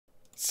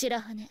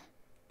Shirahane,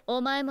 お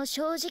前も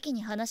正直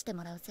に話して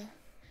もらうぜ。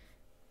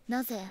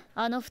なぜ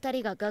あの二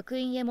人が学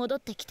院へ戻っ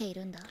てきてい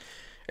るんだ？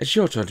 It's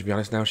your turn to be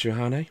honest now,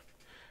 Shirahane.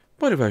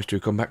 Why do those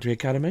two come back to the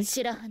academy?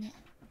 Shirahane,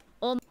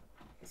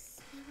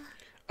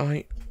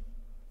 I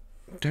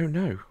don't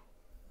know.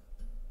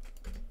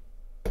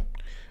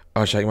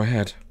 I shake my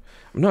head.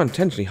 I'm not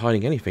intentionally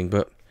hiding anything,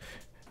 but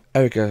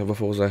Erika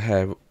ruffles her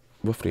hair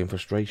roughly in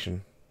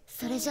frustration.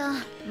 Then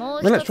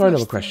let's try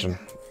another question.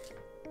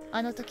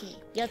 What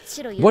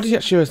did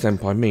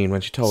Yatsushiro-senpai mean when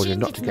she told you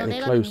not to get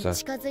any closer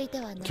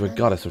to a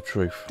goddess of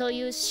truth?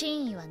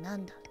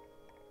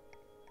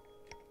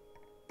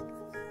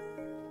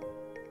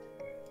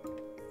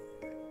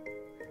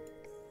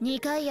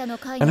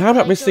 And how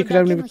about this secret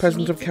only the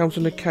president of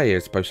Council of Nicaea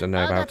is supposed to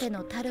know about?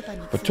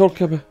 The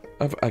Tulka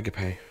of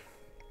Agape.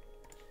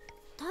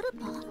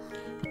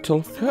 The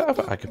Tulka of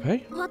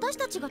Agape?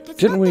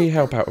 Didn't we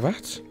help out with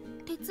that?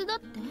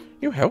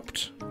 You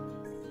helped.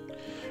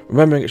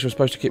 Remembering that she was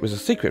supposed to keep as a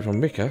secret from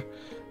Mika,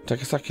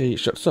 Takasaki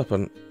shuts up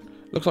and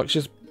looks like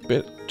she's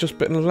just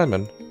bitten a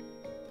lemon.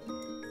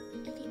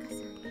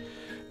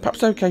 Perhaps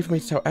it's okay for me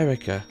to tell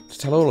Erika to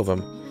tell all of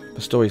them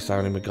the story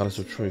surrounding the goddess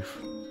of truth.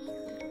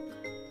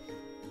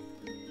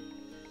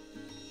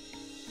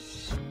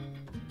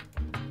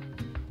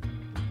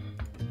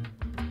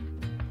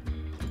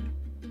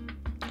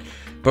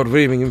 But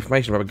revealing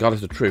information about the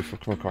goddess of truth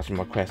I've come across in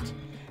my quest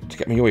to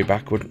get Mayuri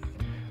back would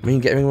mean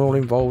getting them all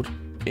involved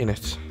in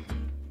it.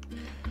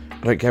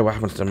 I don't care what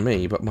happens to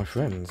me, but my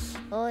friends.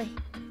 Oi.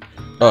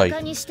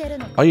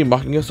 Are you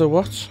mocking us or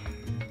what?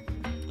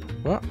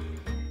 What?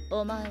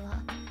 I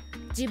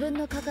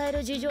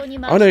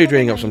know you're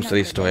dreaming up some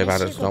silly story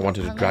about us not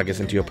wanting to drag us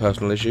into your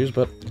personal issues,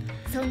 but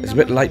it's a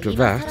bit late with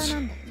that.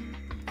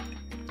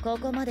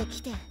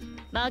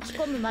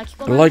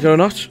 Like it or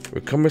not,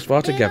 we've come this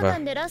far together.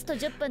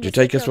 Did you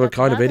take us for a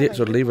kind of idiots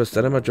who would leave the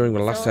cinema during the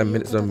last 10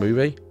 minutes of the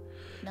movie?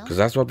 Because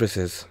that's what this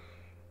is.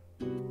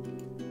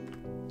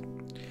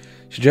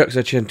 She jerks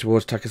her chin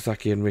towards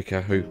Takasaki and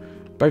Rika, who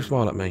both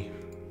smile at me.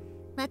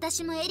 I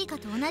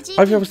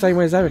feel the same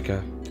way as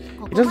Erika.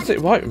 It doesn't sit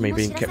right with me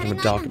being kept in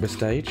the dark at this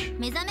stage.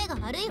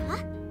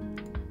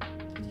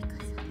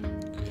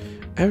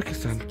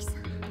 Erika-san,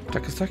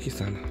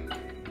 Takasaki-san.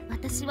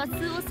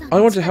 I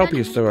want to help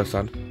you,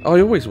 Suoh-san.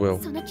 I always will.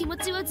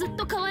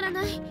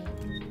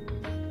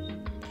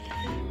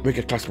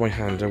 Rika clasps my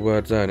hand, her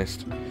words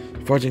earnest.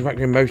 Fighting back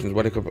the emotions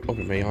welling up at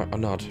me, I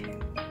nod.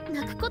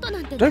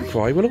 Don't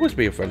cry, we'll always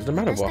be your friends no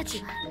matter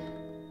what.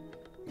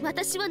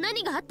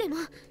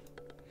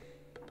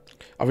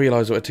 I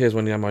realise that the tears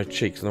running down my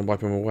cheeks and I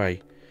wipe them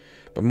away,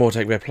 but more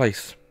take their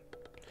place.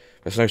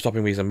 There's no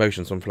stopping these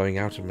emotions from flowing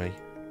out of me.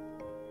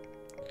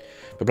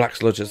 The black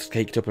sludge that's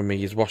caked up in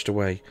me is washed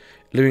away,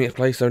 leaving its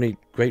place only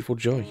grateful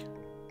joy.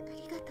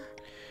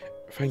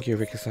 Thank you,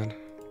 Rika-san.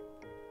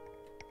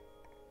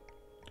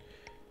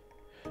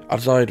 I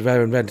decided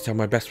there and then to tell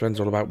my best friends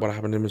all about what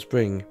happened in the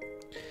spring,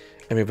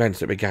 and the events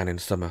that began in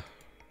summer.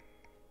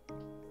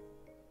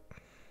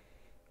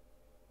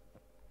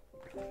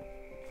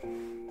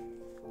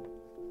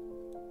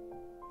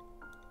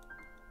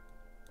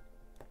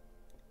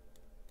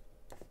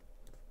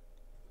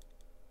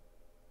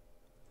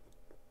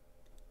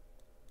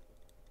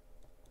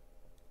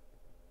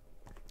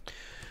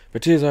 The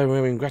tears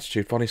overwhelming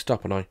gratitude finally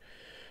stop and I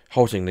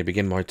haltingly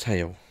begin my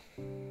tale.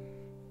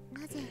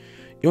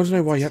 You want to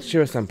know why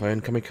Yatsushiro-senpai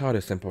and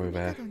Kamikado-senpai were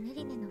there?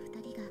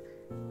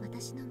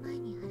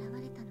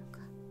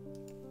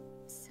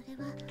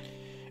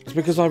 It's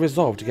because I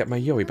resolved to get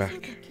Mayuri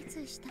back.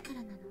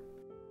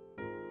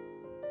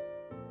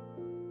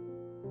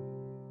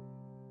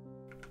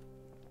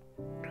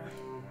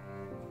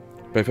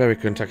 Both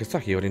Erika and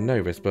Takasaki already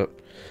know this, but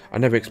I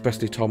never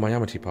expressly told my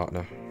Amitié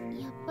partner.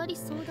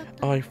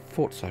 I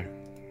thought so.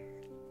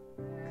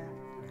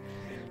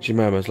 She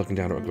murmurs, looking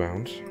down at the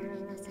ground.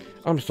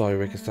 I'm sorry,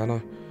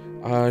 Rika-san.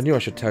 I knew I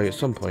should tell you at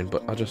some point,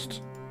 but I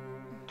just...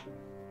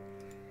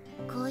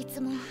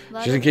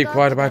 She doesn't keep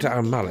quiet about it out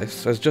of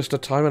malice. There's just a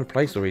time and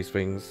place for these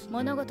things.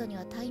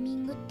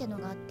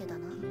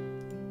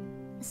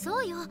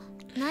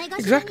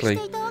 Exactly.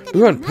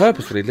 We weren't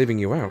purposefully leaving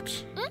you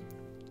out.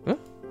 Huh?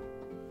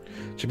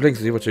 She blinks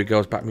as the other two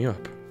girls back me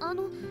up.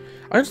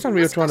 I understand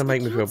you're trying to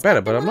make me feel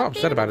better, but I'm not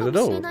upset about it at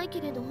all.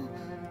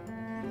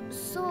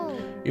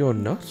 You're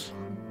not?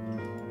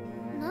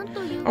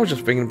 I was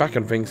just thinking back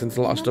on things since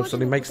a lot of stuff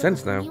suddenly makes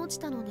sense now.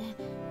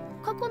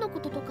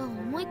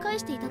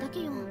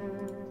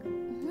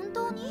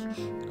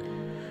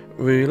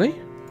 Really?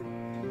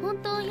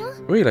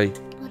 Really?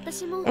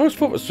 I always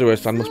thought that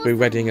Suoh-san must be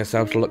readying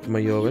herself to look for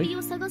Mayuri.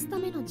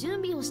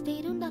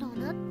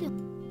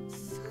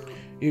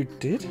 You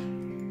did?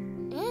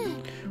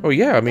 Oh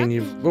yeah, I mean,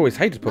 you've always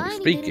hated public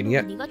speaking,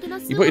 yet you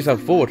put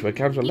yourself forward for a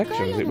council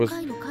elections. It was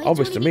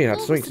obvious to me it had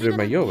something to do with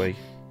Mayuri.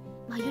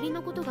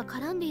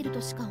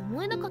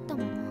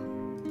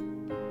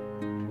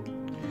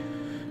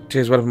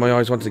 Tears well up in my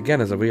eyes once again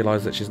as I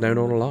realise that she's known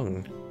all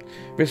along.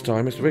 This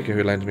time, it's Rika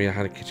who lends me a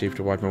handkerchief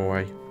to wipe them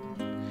away.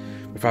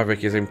 The The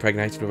fabric is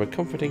impregnated with a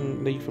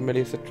comfortingly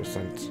familiar citrus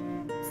scent.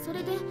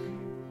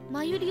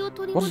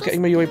 What's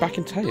getting Mayuri back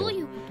in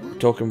tail?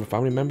 Talking with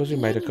family members who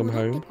made her come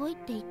home?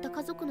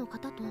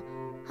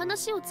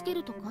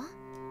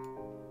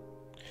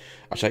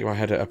 I shake my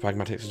head at a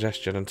pragmatic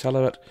suggestion and tell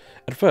her that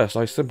at first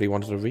I simply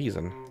wanted a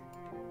reason.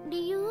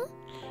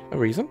 A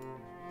reason?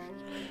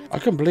 I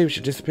couldn't believe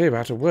she'd disappear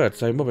without a word,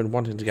 so Mum been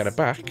wanting to get her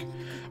back.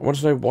 I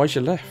wanted to know why she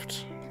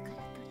left.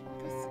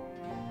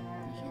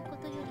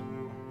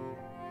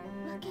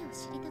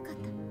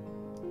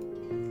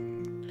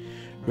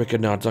 Rika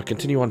nods. I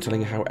continue on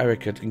telling her how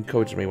Eric had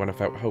encouraged me when I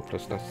felt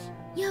hopelessness.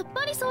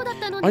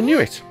 I knew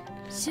it!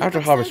 After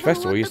a harvest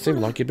festival, you seemed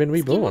like you'd been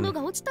reborn.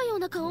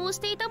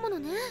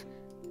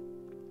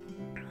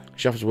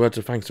 She offers words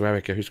of thanks to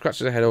Erica, who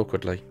scratches her head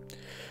awkwardly.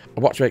 I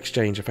watch her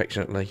exchange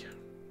affectionately.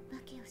 I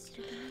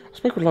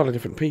spoke with a lot of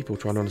different people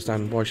trying to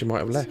understand why she might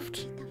have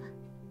left.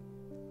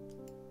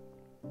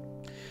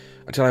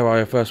 I tell her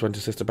why I first went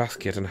to Sister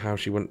Basket and how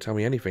she wouldn't tell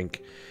me anything,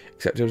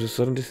 except it was a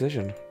sudden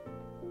decision.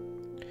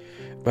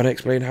 Then I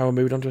explain how I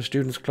moved on to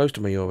students close to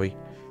Mayuri,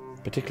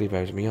 particularly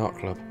those in my art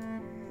club.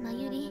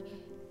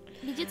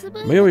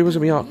 Mayuri was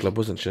in my art club,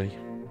 wasn't she?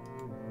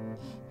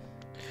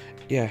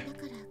 Yeah.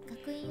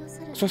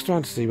 I was just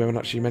trying to see whether or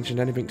not she mentioned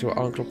anything to her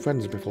art club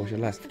friends before she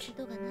left.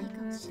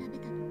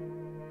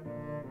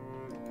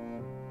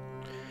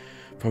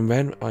 From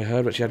then, I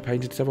heard that she had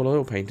painted several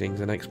oil paintings,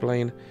 and I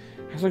explained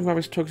how something about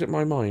this tugs at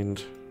my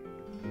mind.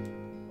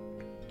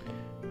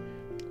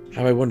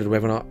 How I wondered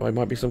whether or not there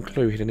might be some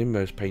clue hidden in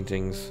those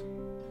paintings.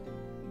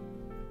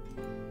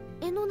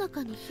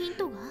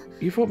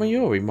 You thought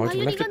Mayuri might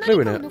have left a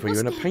clue in it for you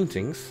in her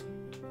paintings?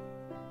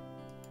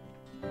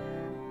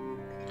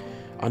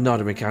 I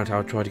nodded and recounted how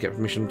I tried to get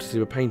permission to see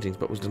her paintings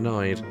but was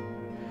denied.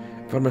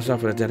 I found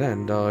myself at a dead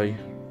end.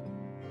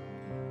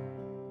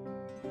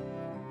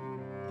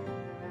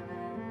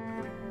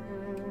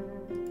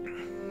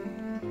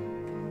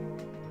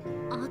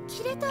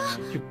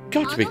 You've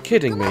got to be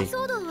kidding me!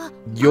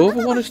 You're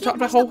the one who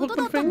started the whole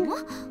husband thing?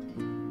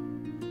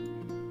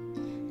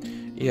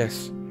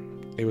 Yes,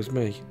 it was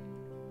me.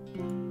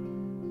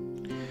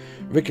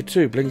 Rika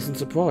too blinks in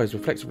surprise,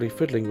 reflexively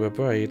fiddling with her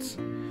braids.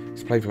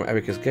 It's plain from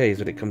Erica's gaze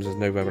that it comes as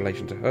no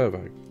revelation to her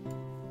though.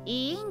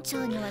 I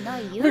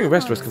think the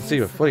rest of us can see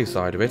the funny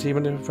side of it,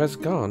 even if the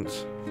rest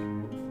can't.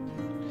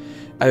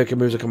 Erica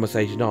moves the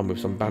conversation on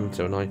with some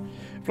banter and I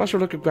flash a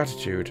look of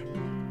gratitude.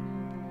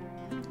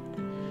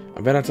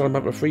 And then I tell them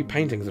about the 3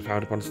 paintings I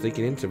found upon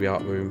sneaking into the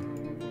art room.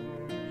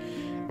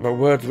 About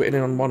words written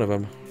in on one of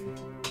them.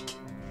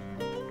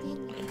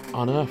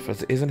 On earth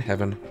as it is in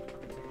heaven.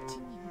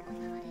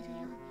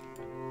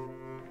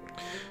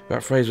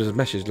 That phrase was a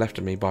message left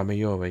to me by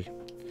Mayuri.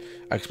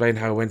 I explained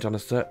how I went to a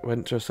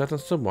certain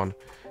someone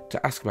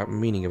to ask about the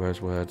meaning of those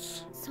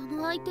words.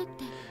 And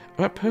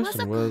that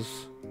person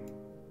was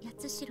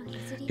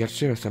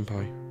Yatsushiro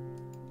senpai.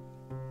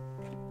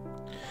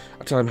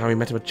 I tell him how he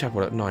met him at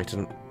chapel at night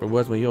and the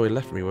words Mayuri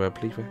left for me were a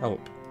plea for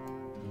help.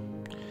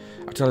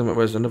 I tell him it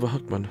was another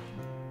Huckman.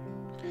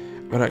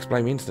 When I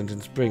explain the incident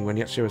in spring when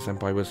Yatsushiro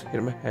senpai was hit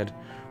in the head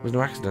was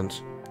no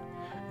accident,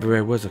 but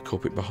there was a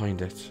culprit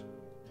behind it.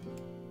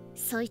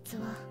 Is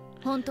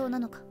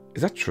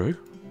that true?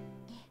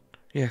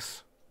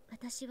 Yes. I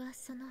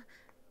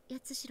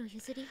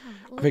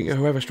think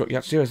whoever struck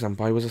Yatsushiro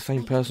senpai was the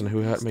same person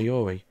who hurt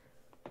Mayuri,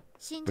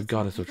 the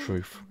goddess of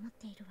truth.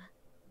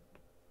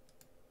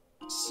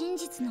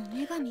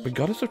 The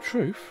goddess of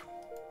truth?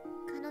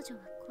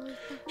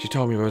 She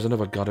told me there was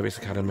another god of its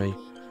academy,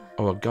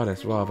 or a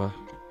goddess rather.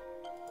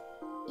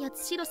 And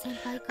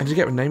did you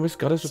get the name of this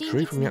goddess of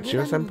truth from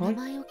Yatsushiro senpai?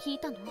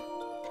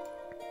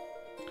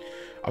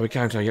 I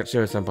recount how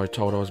Yatsushiro senpai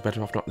told I was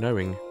better off not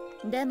knowing.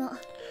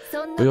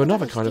 But you're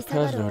not the kind of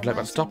person who would let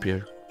that stop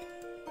you.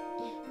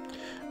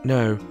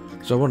 No,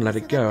 so I wouldn't let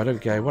it go. I don't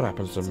care what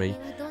happens to me.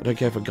 I don't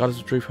care if the goddess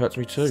of truth hurts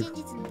me too.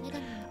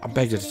 I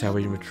begged her to tell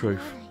me the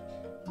truth.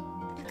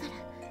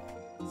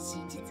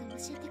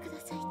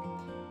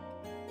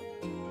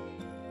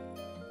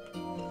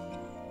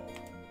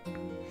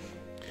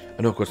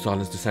 An awkward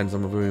silence descends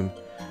on the room.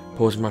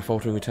 Pausing my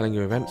faltering retelling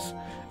of events,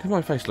 then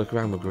my face look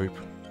around the group.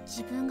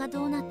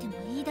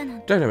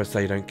 Don't ever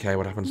say you don't care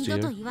what happens to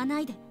you.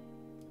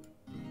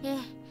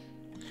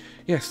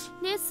 Yes.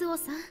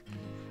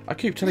 I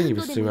keep telling you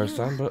this,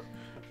 Suoh-san, but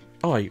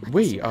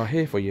we are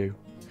here for you.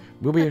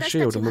 We'll be a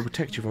shield and we'll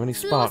protect you from any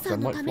sparks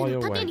that might fly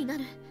your way.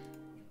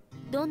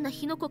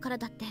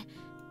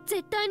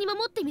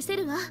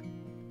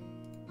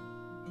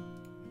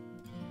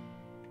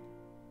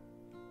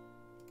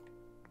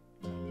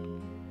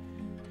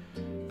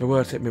 The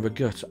words hit me with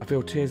gut. I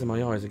feel tears in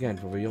my eyes again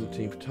for the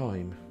umpteenth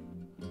time.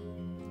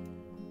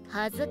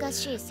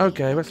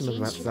 Okay, let's look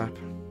at that zap.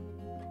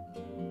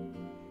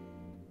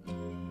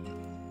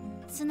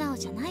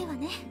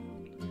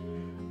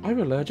 Are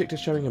you allergic to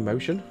showing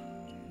emotion?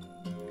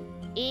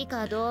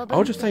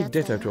 I'll just say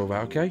ditto to all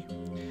that, okay?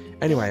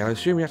 Anyway, I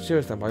assume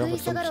Yatsushiro senpai offered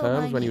some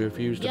terms when you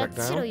refused to back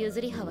down.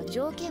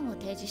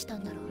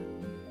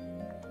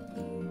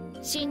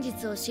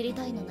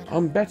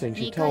 I'm betting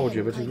she told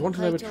you that if you want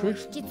to know the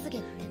truth,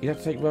 you have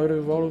to take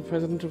the role of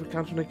President of the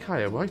Council of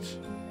Nicaea, right?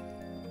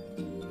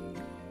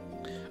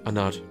 I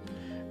nod.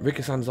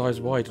 Rika-san's eyes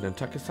widen and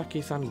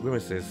Takasaki-san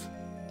grimaces.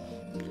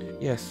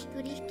 Yes.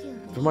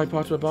 For my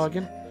part of the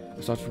bargain,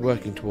 I started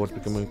working towards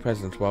becoming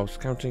president while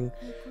scouting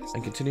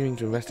and continuing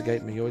to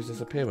investigate Mayuri's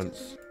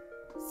disappearance.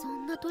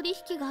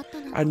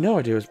 I had no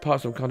idea it was part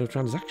of some kind of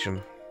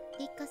transaction.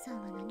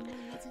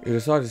 You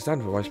decided to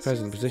stand for the vice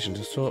president position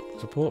to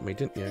support me,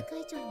 didn't you? Of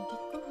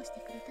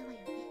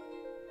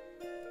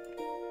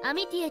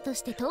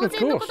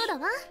course.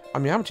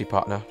 I'm your Amitié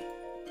partner.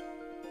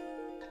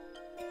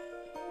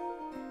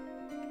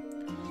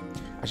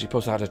 As she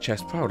pulls out her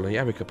chest proudly,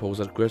 Erika pulls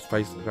her gross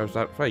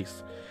out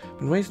face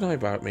and raised an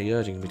eyebrow at me,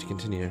 urging me to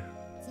continue.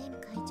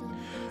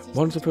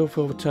 Once I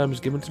fulfill the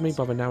terms given to me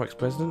by the now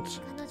ex-president,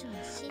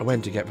 I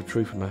went to get the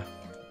truth from her,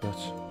 but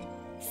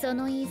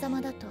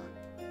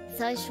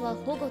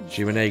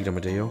she reneged on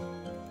the deal.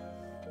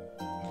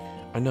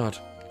 I nod,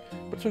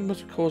 but something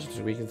must have caused her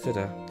to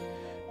reconsider,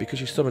 because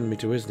she summoned me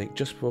to Iznik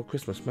just before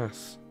Christmas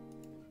Mass.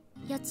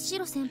 But it's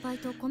the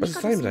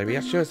same day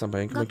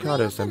Yatsushiro-senpai and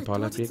Mikado-senpai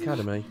left the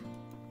academy.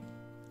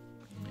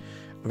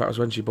 And that was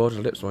when she boarded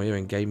her lips to my ear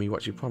and gave me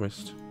what she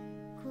promised.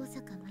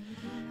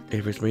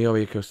 If it's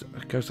Mayuri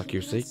Kohsaka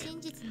you seek,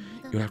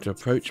 you'll have to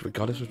approach the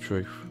goddess of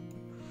truth.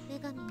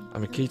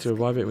 And the key to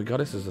arriving at the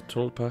goddess is the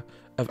tulpa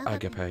of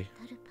agape.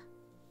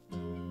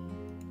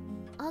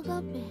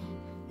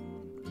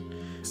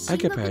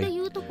 Agape,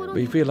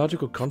 the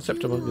theological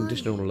concept of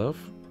unconditional love.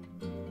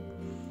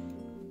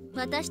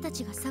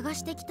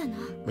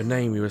 The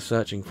name you were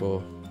searching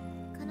for.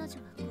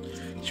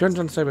 She went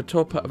on to say the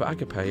tulpa of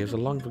agape is a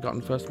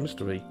long-forgotten first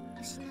mystery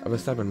of the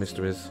 7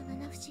 mysteries.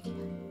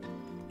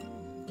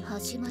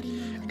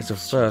 It's the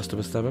first of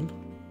the 7.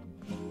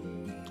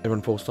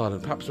 Everyone falls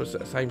silent, perhaps it's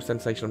the same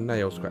sensation of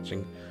nail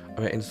scratching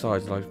on their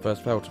insides that I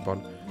first felt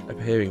upon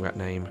hearing that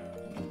name.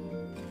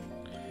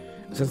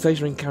 A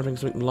sensation of encountering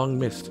something long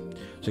missed,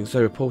 something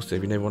so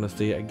repulsive you never want to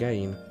see it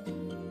again.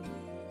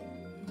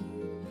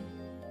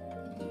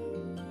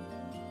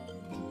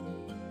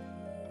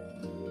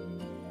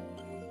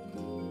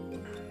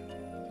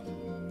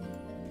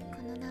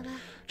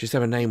 She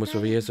said her name was for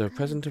the ears of the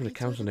President of the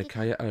Council of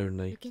Nicaea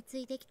only.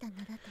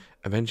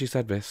 And then she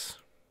said this.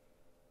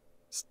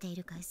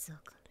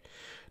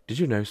 Did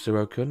you know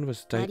Suoh-kun, the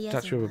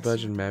statue of the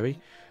Virgin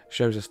Mary,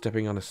 shows her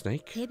stepping on a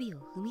snake?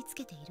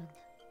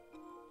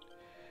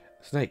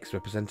 Snakes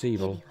represent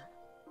evil.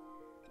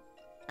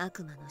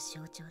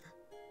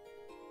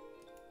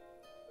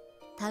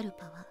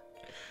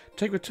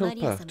 Take the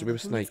tulpa to be the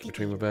snake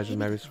between the Virgin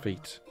Mary's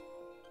feet.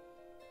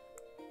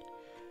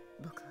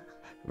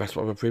 That's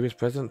what the previous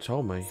president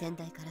told me.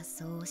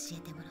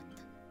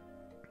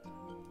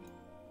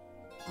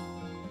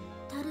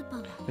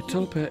 The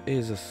tulpa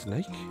is a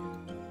snake?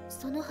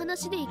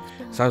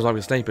 Sounds like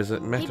the snake is a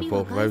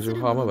metaphor for those who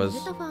harm others.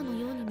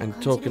 And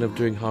talking of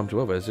doing harm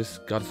to others, this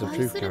goddess of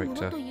truth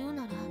character.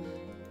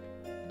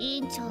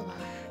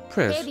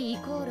 Pres,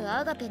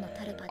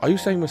 are you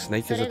saying the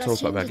snake is a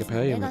tulpa of agape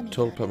and the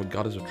tulpa of the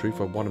goddess of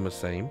truth are one and the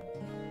same?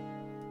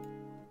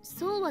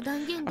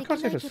 I can't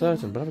say for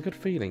certain, but I have a good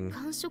feeling.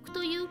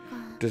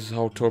 Does this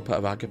whole tulpa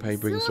of agape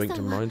bring something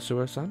to mind,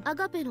 Suoh-san?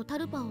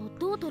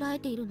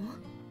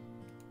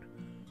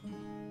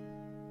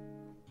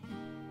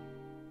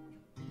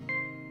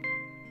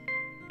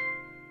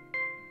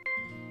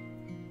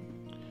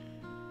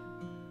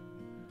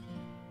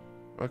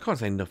 I can't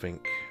say nothing.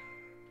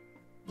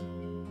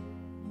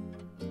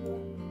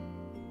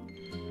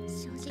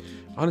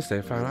 Honestly,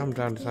 I haven't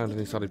found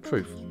any solid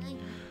proof,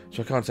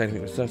 so I can't say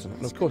anything for certain.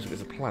 And of course, if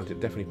it's a plant, it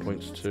definitely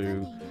points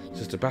to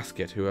Sister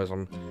Basket, who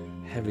I'm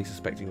heavily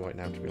suspecting right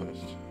now, to be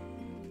honest.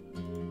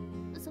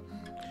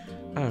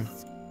 Oh.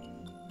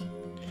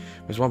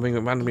 There's one thing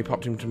that randomly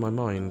popped into my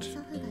mind.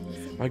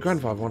 My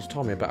grandfather once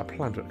told me about a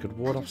plant that could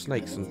ward off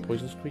snakes and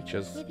poisonous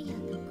creatures.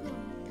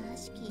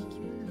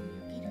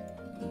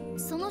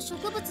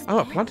 Oh,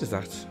 what plant is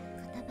that?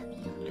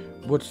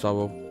 Wood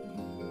sorrel.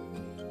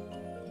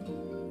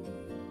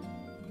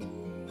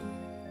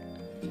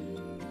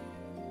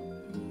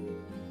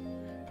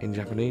 In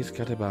Japanese,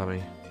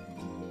 katabami.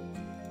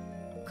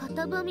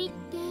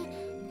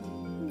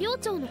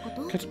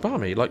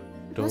 Katabami, like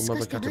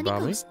Mother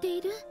Katabami?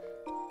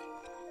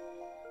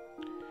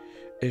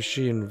 Is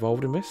she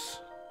involved in this?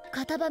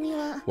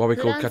 What we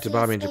call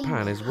katabami in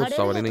Japan is wood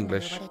sorrel in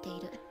English.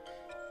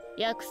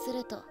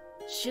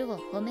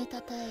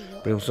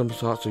 But in some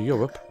parts of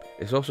Europe,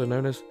 it's also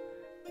known as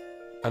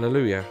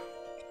Hallelujah.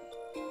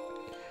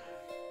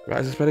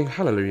 That is the spelling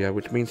Hallelujah,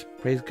 which means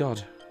praise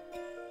God.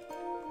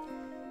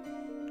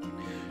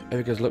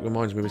 Erika's look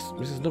reminds me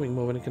this is nothing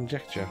more than a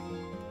conjecture.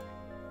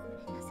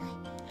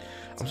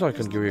 I'm sorry I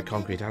couldn't give you a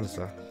concrete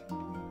answer.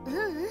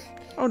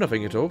 Oh,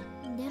 nothing at all.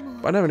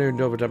 But I never knew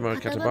Novodama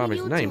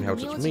Katabami's name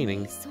held such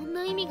meaning.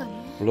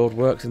 The Lord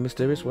works in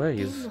mysterious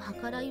ways.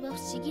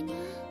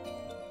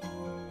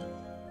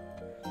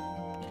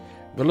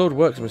 The Lord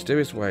works in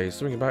mysterious ways.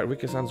 Something about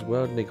Rika-san's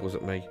word niggles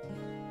at me.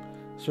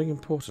 Something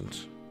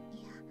important.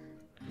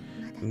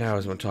 Now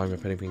isn't the time for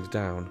putting things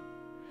down.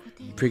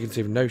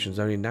 Preconceived notions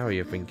only narrow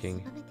your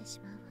thinking.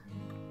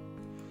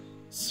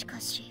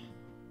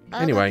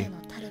 Anyway,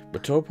 the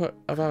tour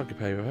of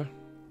Agape.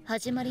 I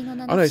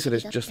know you said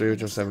it's just the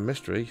original 7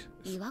 mysteries,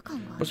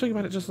 but something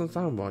about it just doesn't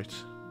sound right.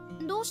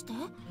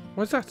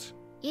 Why's that?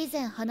 I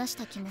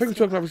think we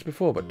talked about this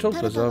before, but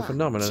tulpas are a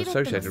phenomenon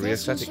associated with the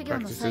ascetic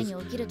practices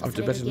of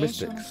Tibetan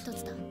mystics.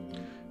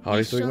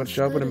 Hardly something much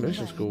sharper in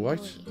mission school,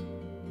 right?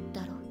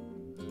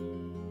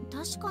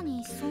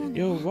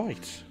 You're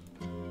right.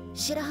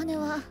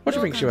 What do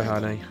you think,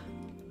 Shirahane?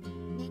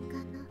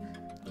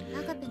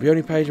 The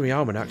only page in the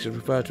almanac should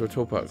refer to a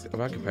tulpa of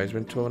Agape has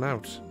been torn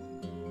out.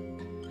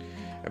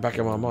 In the back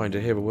of my mind, I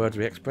hear the words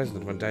of the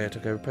ex-president when Dea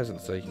took over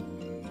presidency.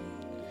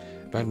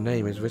 Bad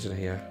name is written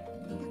here.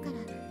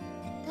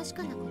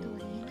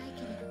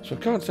 So I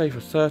can't say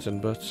for certain,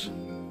 but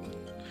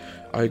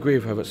I agree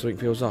with her that something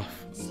feels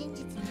off.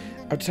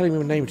 After telling me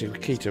the name to the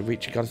key to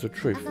reach the goddess of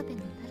truth,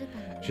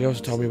 she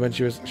also told me when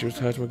she was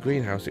hurt in a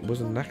greenhouse, it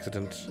wasn't an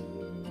accident.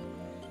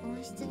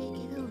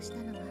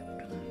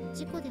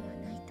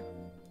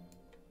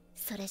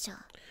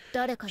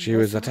 She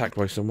was attacked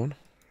by someone.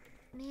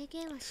 She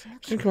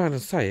didn't come out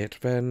and say it,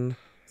 then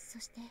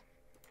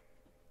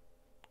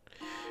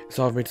it's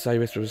hard for me to say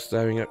this was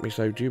staring at me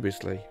so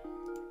dubiously.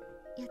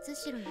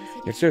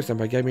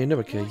 Yatsushiro-senpai gave me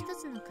another key.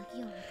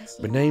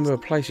 The name of a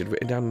place she'd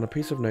written down on a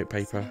piece of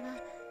notepaper.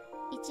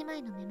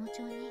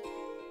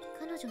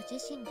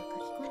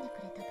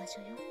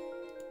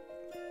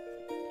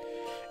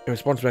 In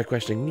response to her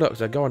questioning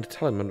looks, I go on to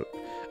tell him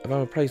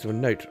about a place of a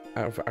note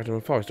out of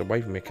a forest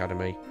away from the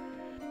academy,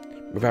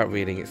 without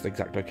reading its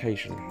exact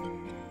location.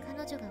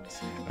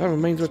 That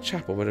remains of a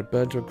chapel that had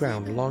burned to the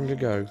ground long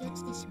ago.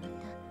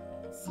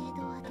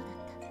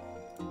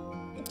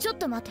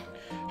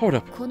 Hold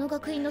up.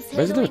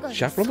 There's another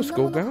chapel on the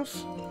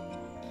schoolgrounds?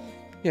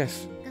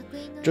 Yes.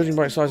 Judging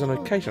by its size and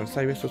location, I'd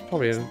say this was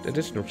probably an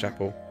additional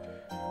chapel.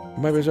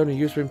 Maybe it was only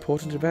used for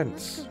important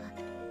events.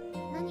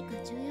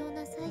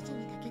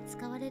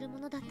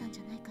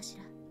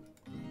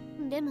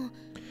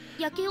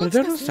 But I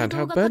don't understand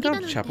how a burned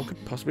down chapel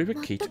could possibly be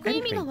the key to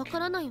anything.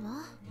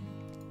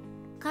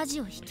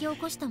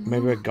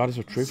 Maybe a goddess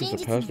of truth was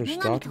the person who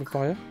started the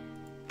fire?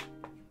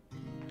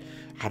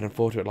 I hadn't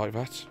thought of it like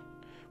that.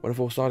 When I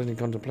thought started in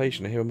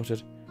contemplation, I hear her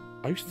muttered,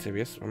 "Are you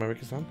serious,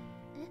 America-san?"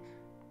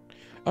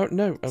 Oh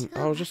no,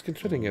 I was just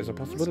considering it as a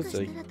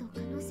possibility.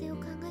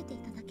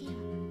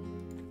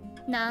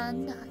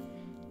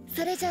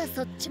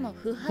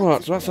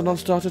 What, so that's a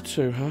non-starter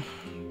too, huh?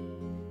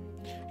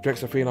 He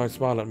directs a feline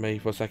smile at me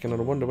for a second, and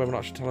I wonder whether or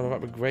not I should tell him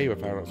about the grave I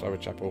found outside the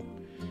chapel,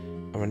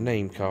 and a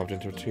name carved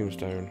into a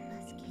tombstone.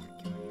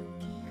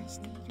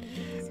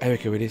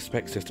 Erika really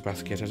suspects Sister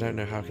Basket. I don't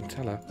know how I can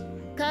tell her.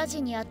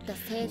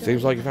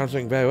 Seems like you found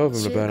something there over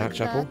in the burnout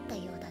chapel.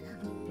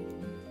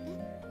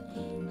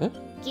 Huh?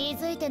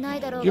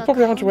 You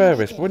probably aren't aware of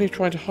this, but when you're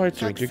trying to hide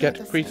something, you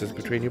get creases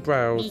between your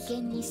brows.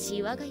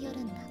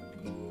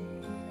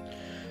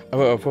 I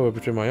wrote a forward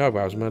between my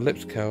eyebrows and my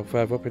lips curl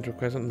further up into a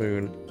crescent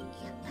moon.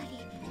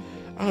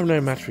 I'm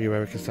no match for you,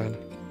 Erika-san.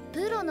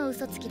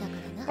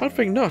 I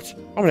think not.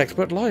 I'm an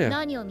expert liar.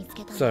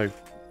 So,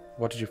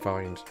 what did you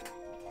find?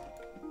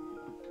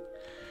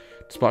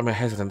 Despite my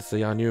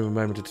hesitancy, I knew in the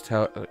moment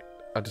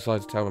I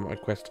decided to tell them my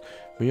quest.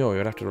 Mayuri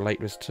would have to relate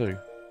this too.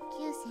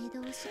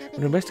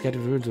 When I investigated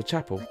the ruins of the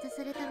chapel,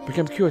 I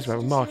became curious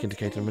about the mark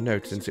indicated on the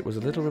note, since it was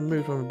a little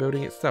removed from the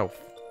building itself.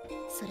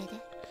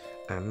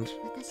 And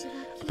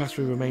I passed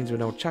through the remains of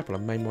an old chapel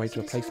and made my way to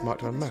a place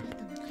marked on a map.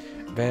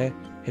 There,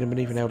 hidden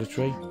beneath an elder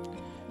tree,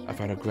 I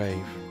found a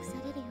grave.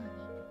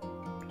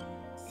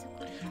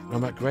 And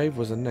on that grave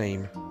was a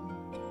name.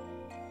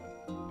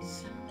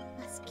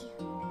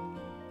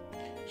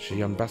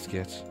 Shion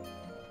Basket.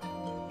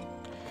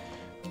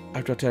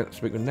 After I turn to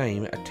speak the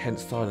name, a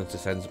tense silence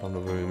descends upon the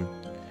room.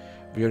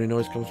 The only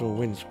noise comes from a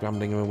wind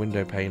scrambling in a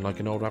window pane like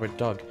an old rabid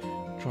dog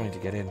trying to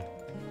get in.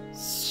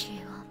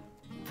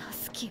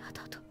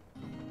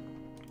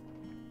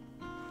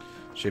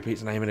 She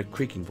repeats the name in a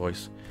creaking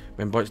voice,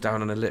 then bites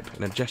down on her lip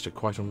in a gesture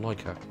quite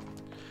unlike her.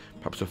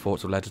 Perhaps her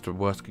thoughts have led her to a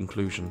worse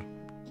conclusion.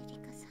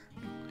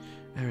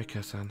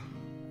 Erika-san.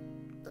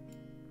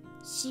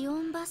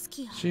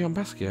 Shion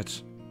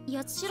Basket?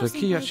 So the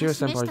key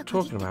Yatsushiro-senpai was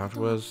talking about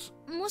was...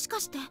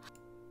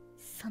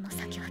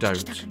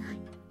 Don't.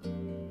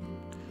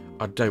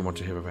 I don't want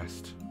to hear the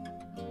rest.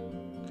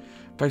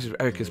 Faced with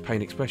Erika's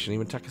pain expression,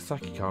 even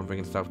Takasaki can't bring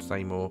himself to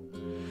say more.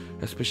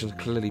 Her suspicion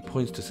clearly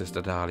points to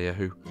Sister Dahlia,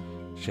 who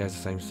shares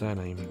the same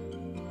surname.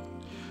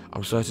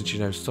 I'm certain she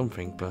knows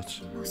something, but...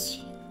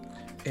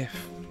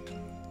 If...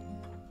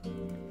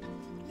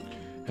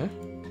 Huh?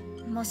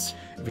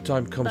 If the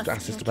time comes to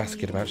ask Sister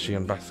Basket about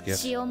Shion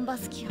Basket,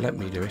 let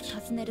me do it.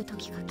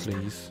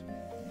 Please.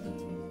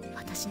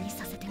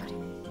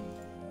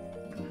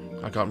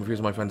 I can't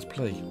refuse my friend's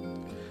plea.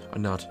 I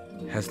nod,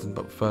 hesitant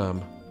but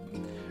firm,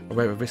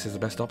 aware that this is the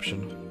best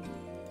option.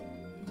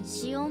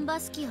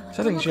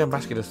 Setting Shion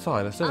Basket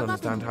aside, I still don't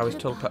understand how his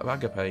tall cut of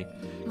agape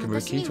can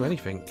be key to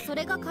anything.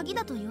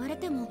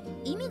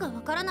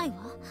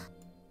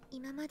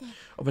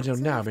 Up until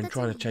now, I've been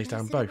trying to chase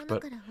down both,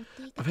 but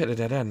I've hit a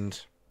dead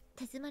end.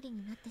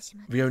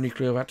 The only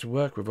clue I've had to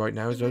work with right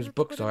now is those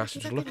books I asked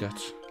you to look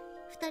at.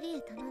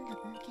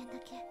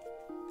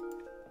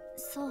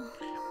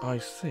 I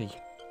see.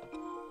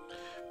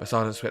 The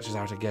silence stretches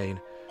out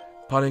again.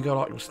 Piling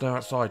got like snow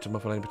outside to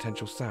muffle any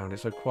potential sound.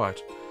 It's so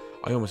quiet.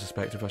 I almost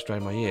suspect if I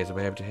strain my ears, I'll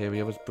be able to hear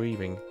the others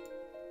breathing.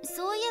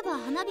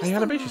 Hey,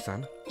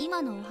 Hanabishi-san. Do you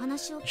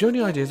have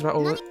any ideas about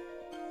all that?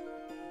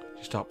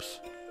 She stops.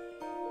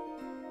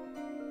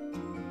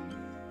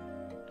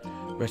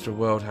 The rest of the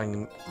world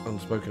hanging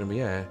unspoken in the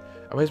air.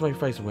 I raise my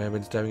face and wear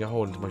in staring a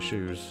hole into my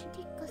shoes.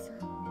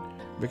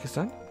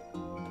 Rika-san?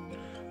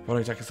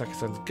 Following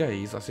Takasaki-san's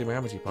gaze, I see my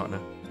Amitié partner,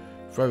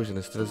 frozen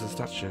as still as a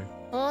statue.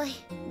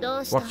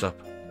 What's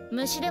up?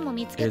 Is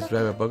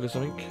there a bug or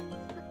something?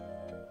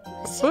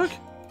 Bug?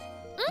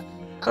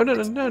 Oh,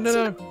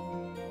 no.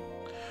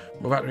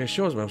 Well, that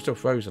reassures me I'm still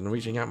frozen and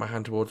reaching out my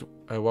hand towards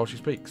her while she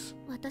speaks.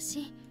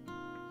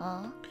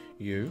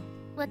 You?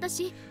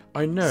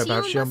 I know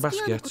about Shion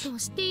Basket.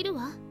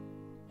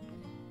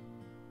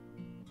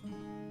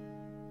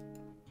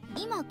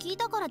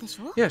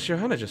 Yeah,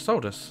 Shirahane just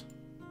sold us.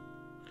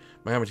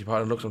 My Amitié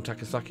partner looks from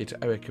Takasaki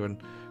to Erika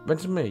and then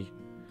to me,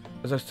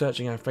 as though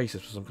searching our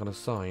faces for some kind of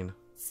sign.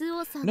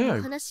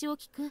 No.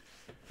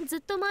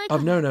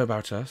 I've known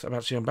about her,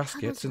 about Shion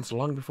Basket, since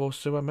long before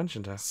Suoh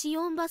mentioned her.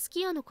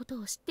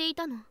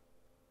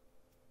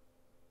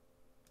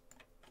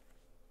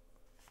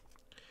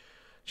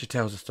 She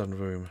tells the stunned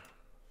room.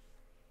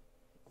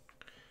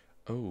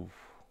 Oh.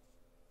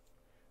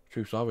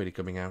 Truths are really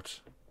coming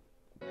out.